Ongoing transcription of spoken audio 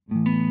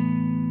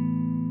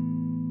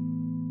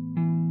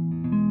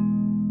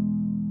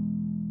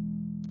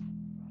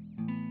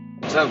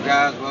What's up,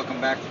 guys? Welcome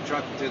back to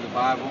Trucking Through the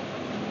Bible.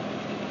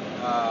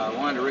 I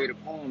wanted to read a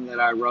poem that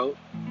I wrote.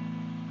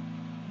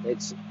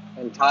 It's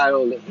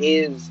entitled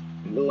His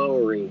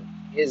Glory,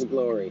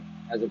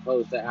 as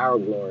opposed to Our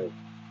Glory.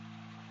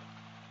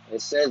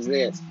 It says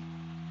this: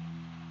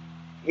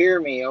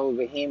 Hear me, O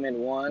vehement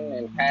one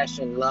and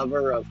passionate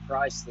lover of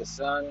Christ the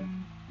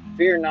Son.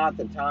 Fear not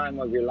the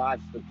time of your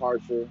life's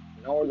departure,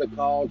 nor the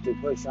call to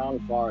push on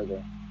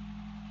farther.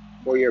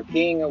 For your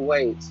King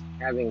awaits,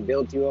 having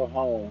built you a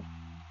home,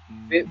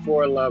 fit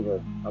for a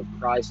lover of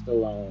Christ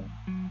alone.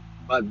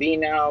 But be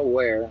now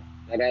aware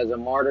that as a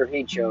martyr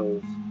he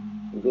chose,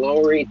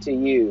 glory to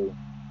you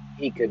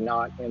he could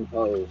not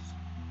impose.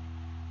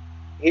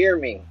 Hear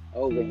me,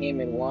 O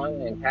vehement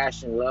one and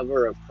passionate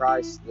lover of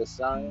Christ the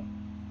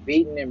Son.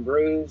 Beaten and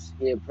bruised,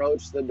 he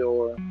approached the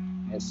door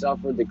and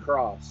suffered the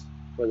cross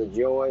for the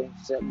joy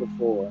set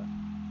before.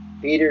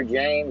 Peter,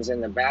 James,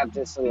 and the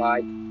Baptists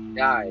alike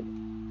died,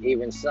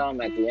 even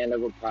some at the end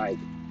of a pike,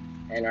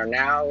 and are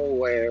now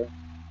aware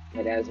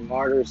that as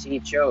martyrs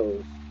he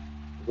chose,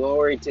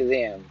 glory to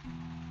them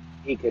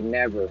he could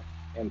never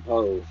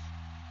impose.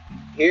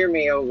 Hear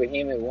me, O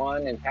vehement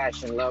one and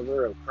passionate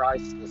lover of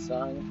Christ the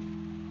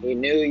Son. He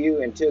knew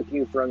you and took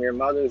you from your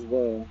mother's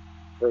womb,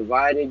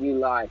 provided you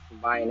life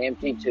by an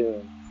empty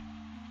tomb,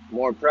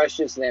 more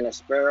precious than a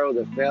sparrow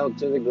that fell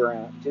to the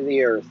ground, to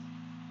the earth,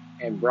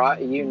 and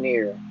brought you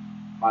near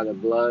by the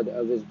blood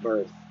of his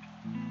birth.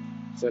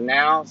 So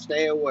now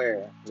stay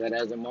aware that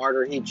as a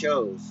martyr he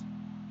chose,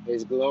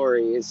 his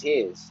glory is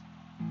his.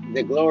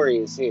 The glory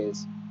is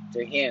his.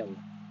 To him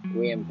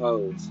we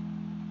impose.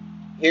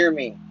 Hear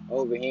me,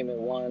 O vehement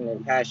one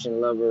and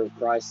passionate lover of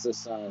Christ the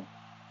Son.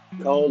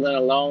 Cold and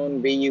alone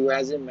be you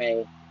as it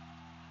may,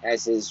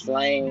 as his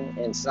flame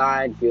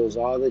inside feels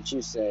all that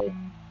you say.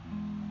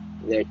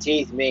 Their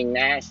teeth being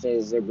gnashed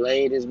as their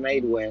blade is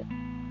made wet,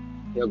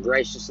 he'll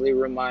graciously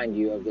remind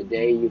you of the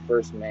day you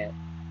first met.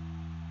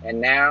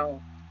 And now,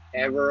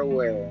 ever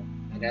aware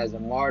that as a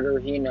martyr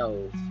he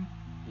knows,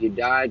 you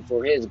died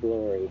for his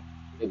glory,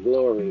 the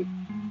glory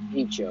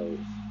he chose.